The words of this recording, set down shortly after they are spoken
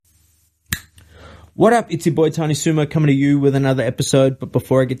What up? It's your boy Tiny Sumo coming to you with another episode. But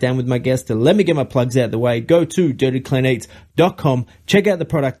before I get down with my guest, let me get my plugs out of the way. Go to dirtycleaneats.com. Check out the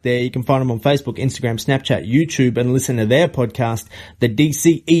product there. You can find them on Facebook, Instagram, Snapchat, YouTube, and listen to their podcast, the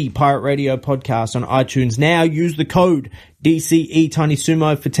DCE Pirate Radio Podcast on iTunes. Now use the code DCE Tiny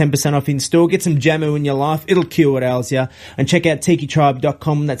Sumo for 10% off in store. Get some Jammu in your life. It'll cure what ails you. And check out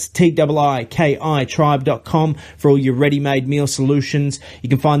tikitribe.com. That's TIIKI tribe.com for all your ready-made meal solutions. You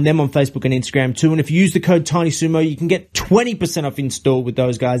can find them on Facebook and Instagram too. And if you use the code Tiny Sumo, you can get 20% off in store with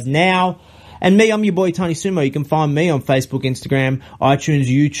those guys now. And me, I'm your boy Tiny Sumo. You can find me on Facebook, Instagram, iTunes,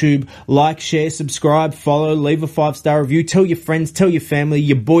 YouTube. Like, share, subscribe, follow, leave a 5-star review. Tell your friends, tell your family.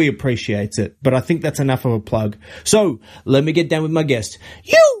 Your boy appreciates it. But I think that's enough of a plug. So, let me get down with my guest.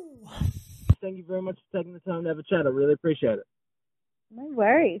 Thank you very much for taking the time to have a chat. I really appreciate it. No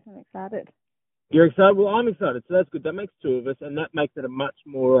worries. I'm excited. You're excited? Well, I'm excited, so that's good. That makes two of us, and that makes it a much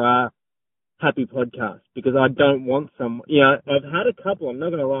more happy podcast, because I don't want some, I've had a couple, I'm not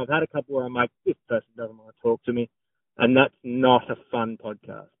going to lie, I've had a couple where I'm like, this person doesn't want to talk to me, and that's not a fun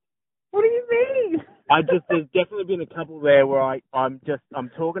podcast. What do you mean? There's definitely been a couple there where I'm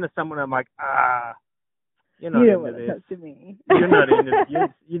talking to someone, I'm like, you're not into this. To me. You're not into this.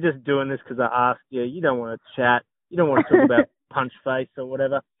 You're just doing this because I asked you. You don't want to chat. You don't want to talk about punch face or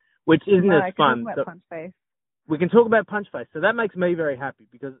whatever, which isn't as fun. Talk about punch face. We can talk about punch face. So that makes me very happy,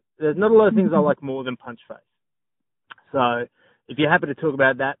 because there's not a lot of things I like more than punch face. So if you're happy to talk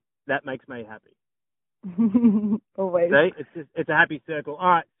about that, that makes me happy. Always. See? It's a happy circle. All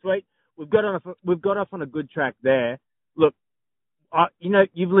right, sweet. We've got off on a good track there. Look,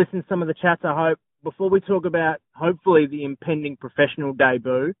 you've listened to some of the chats, I hope. Before we talk about, hopefully, the impending professional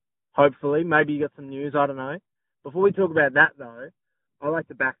debut, hopefully, maybe you got some news, I don't know. Before we talk about that, though, I like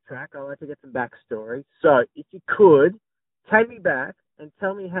to backtrack. I like to get some backstory. So, if you could, take me back and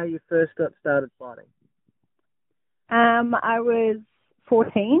tell me how you first got started fighting. I was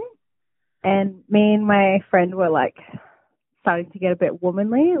 14, and me and my friend were, starting to get a bit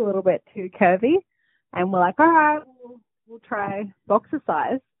womanly, a little bit too curvy. And we're like, all right, we'll try boxer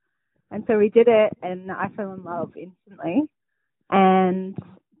size. And so we did it, and I fell in love instantly. And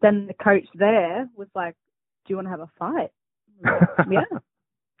then the coach there was like, do you want to have a fight?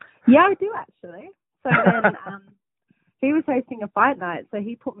 Yeah, I do actually. So then he was hosting a fight night, so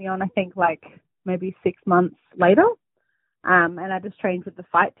he put me on, I think, maybe 6 months later. And I just trained with the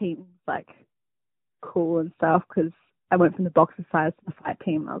fight team, cool and stuff, because I went from the boxer size to the fight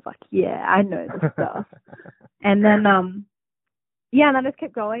team. And I was like, yeah, I know this stuff. And then, and I just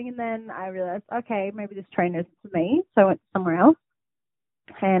kept going, and then I realized, okay, maybe this trainer isn't for me, so I went somewhere else.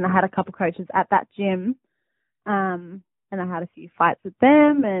 And I had a couple coaches at that gym, and I had a few fights with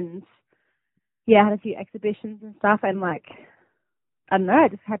them, and I had a few exhibitions and stuff, and I don't know, I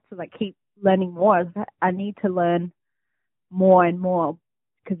just had to keep learning more. I need to learn more and more,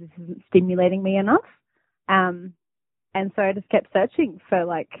 because this isn't stimulating me enough. And so I just kept searching for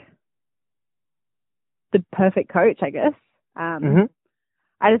the perfect coach, I guess.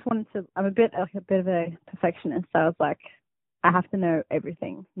 I just wanted to, I'm a bit of a perfectionist, so I was like, I have to know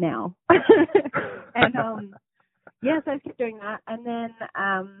everything now. And so I kept doing that. And then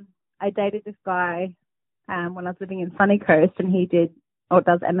I dated this guy when I was living in Sunny Coast, and he does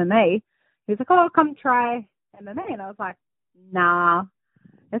MMA. He was like, oh, come try MMA. And I was like, nah,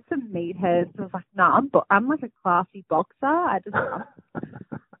 that's a meathead. So I was like, nah, I'm like a classy boxer.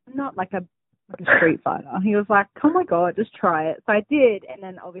 I'm not like a street fighter. He was like, oh my God, just try it. So I did. And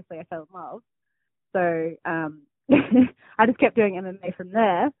then obviously I fell in love. So I just kept doing MMA from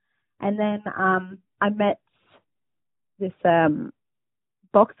there. And then I met this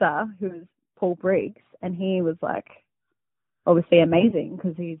boxer who was Paul Briggs, and he was obviously amazing,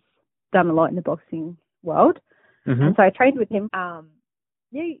 because he's done a lot in the boxing world. Mm-hmm. And so I trained with him.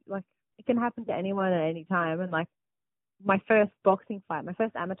 It can happen to anyone at any time. And my first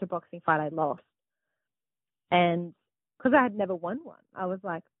amateur boxing fight, I lost. And because I had never won one, I was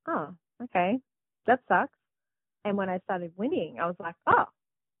like, oh, okay, that sucks. And when I started winning, I was like, oh,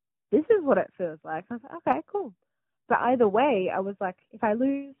 this is what it feels like. I was like, okay, cool. But either way, I was like, if I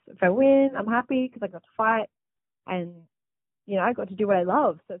lose, if I win, I'm happy, because I got to fight, and, I got to do what I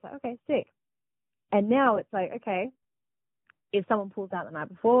love. So it's like, okay, sick. And now it's like, okay, if someone pulls out the night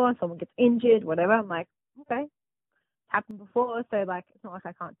before, someone gets injured, whatever, I'm like, okay, happened before, so it's not like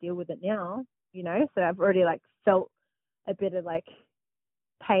I can't deal with it now, So I've already felt a bit of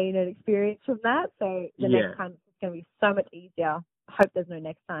pain and experience from that. So the next time it's going to be so much easier. I hope there's no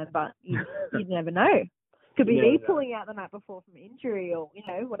next time, but you never know. Could be me pulling out the night before from injury, or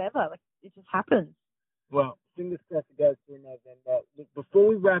whatever. It just happens. Well, fingers crossed it goes through November. Look, before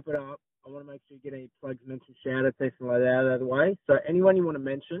we wrap it up, I want to make sure you get any plugs, mention, shout outs, anything like that out of the way. So anyone you want to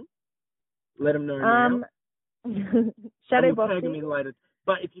mention, let them know now. Shadow we'll tag them in later.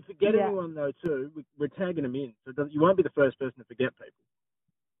 But if you forget anyone though too, we're tagging them in, so you won't be the first person to forget people.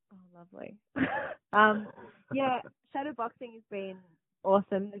 Oh, lovely. Shadow boxing has been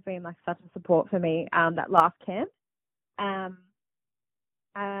awesome. There's been like such a support for me. That last camp. I'd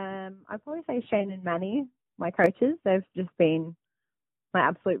probably say Shane and Manny, my coaches. They've just been my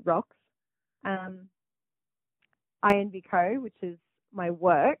absolute rocks. INV Co, which is my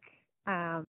work.